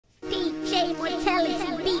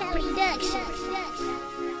Let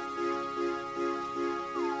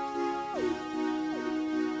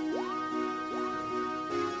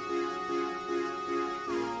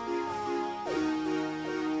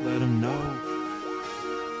him know.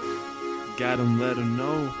 Got him, let him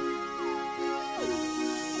know.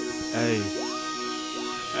 Hey.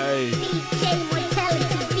 Hey.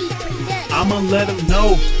 I'ma let him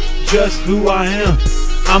know just who I am.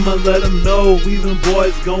 I'ma let him know we them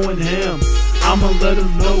boys going ham. I'ma let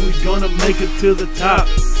him know we gonna make it to the top.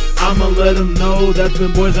 I'ma let him know that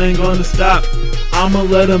them boys ain't gonna stop. I'ma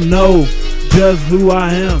let him know just who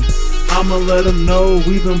I am. I'ma let him know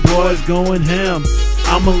we them boys going ham.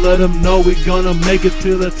 I'ma let him know we gonna make it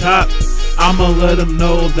to the top. I'ma let him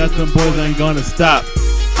know that them boys ain't gonna stop.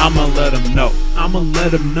 I'ma let him know. I'ma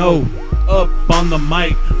let him know. Up on the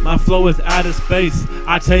mic, my flow is out of space.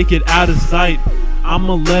 I take it out of sight.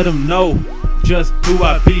 I'ma let him know just who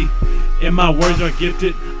I be. And my words are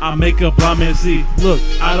gifted, I make a blind man see. Look,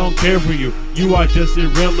 I don't care for you, you are just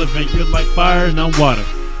irrelevant. You're like fire and I'm water,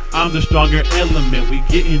 I'm the stronger element. We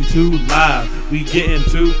getting too live, we getting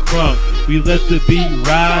too crunk. We let the beat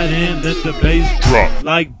ride and let the bass drop.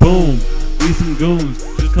 Like boom, we some goons,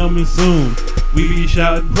 just coming soon. We be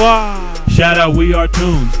shouting, wow. Shout out, we are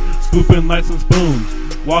tunes, scooping like some spoons,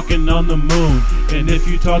 walking on the moon. And if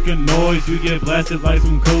you talking noise, you get blasted like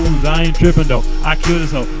some coons. I ain't tripping though, I kill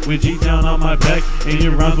this hoe with G down on my back. And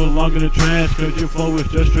your rhymes belong in the trash, cause your flow is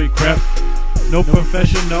just straight crap. No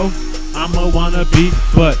professional, I'ma wanna be,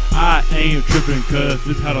 but I ain't tripping cause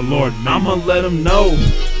this how the Lord made me. I'ma let him know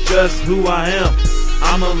just who I am.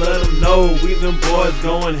 I'ma let him know we them boys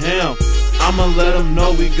going ham. I'ma let him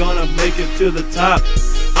know we gonna make it to the top.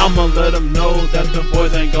 I'ma let him know that them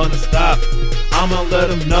boys ain't gonna stop. I'ma let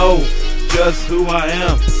him know just who I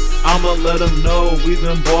am. I'ma let him know we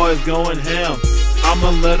them boys going ham. I'ma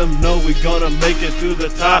let him know we gonna make it to the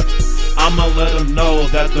top. I'ma let him know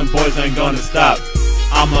that them boys ain't gonna stop.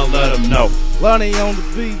 I'ma let him know. Lonnie on the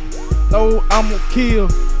beat, no, I'ma kill.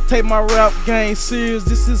 Take my rap game serious,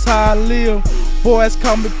 this is how I live. Boys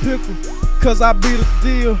call me Pickle, cause I be the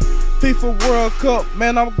deal. FIFA World Cup,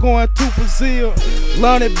 man, I'm going to Brazil.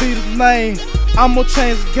 Lonnie be the name, I'ma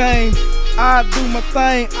change the game. I do my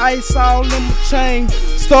thing, ice all in my chain.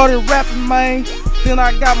 Started rapping, man, then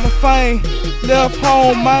I got my fame. Left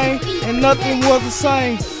home, man, and nothing was the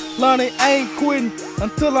same. Lonnie ain't quitting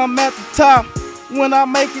until I'm at the top. When I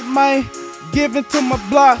make it, man, giving to my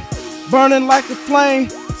block, burning like a flame,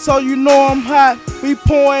 so you know I'm hot. We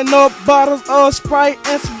pouring up bottles of Sprite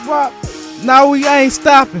and some rock. Now we ain't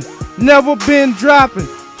stopping, never been dropping.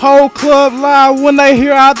 Whole club live when they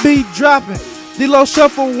hear I be dropping. D-Lo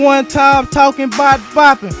shuffle one time, talking about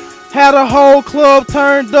bopping. Had a whole club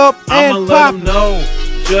turned up and I'ma let him know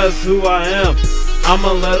just who I am.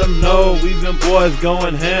 I'ma let him know we them boys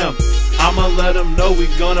going ham. I'ma let him know we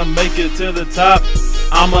gonna make it to the top.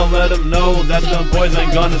 I'ma let him know that them boys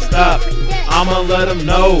ain't gonna stop. I'ma let him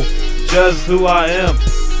know just who I am.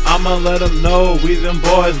 I'ma let him know we them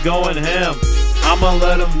boys going ham. I'ma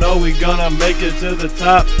let him know we gonna make it to the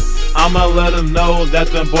top. I'ma let him know that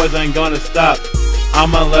them boys ain't gonna stop.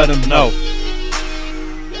 I'ma let him know.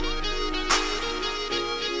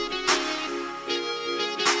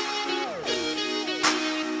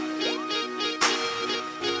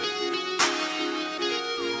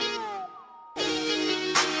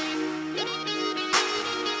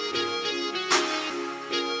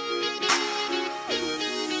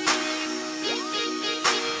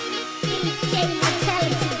 Mixtape.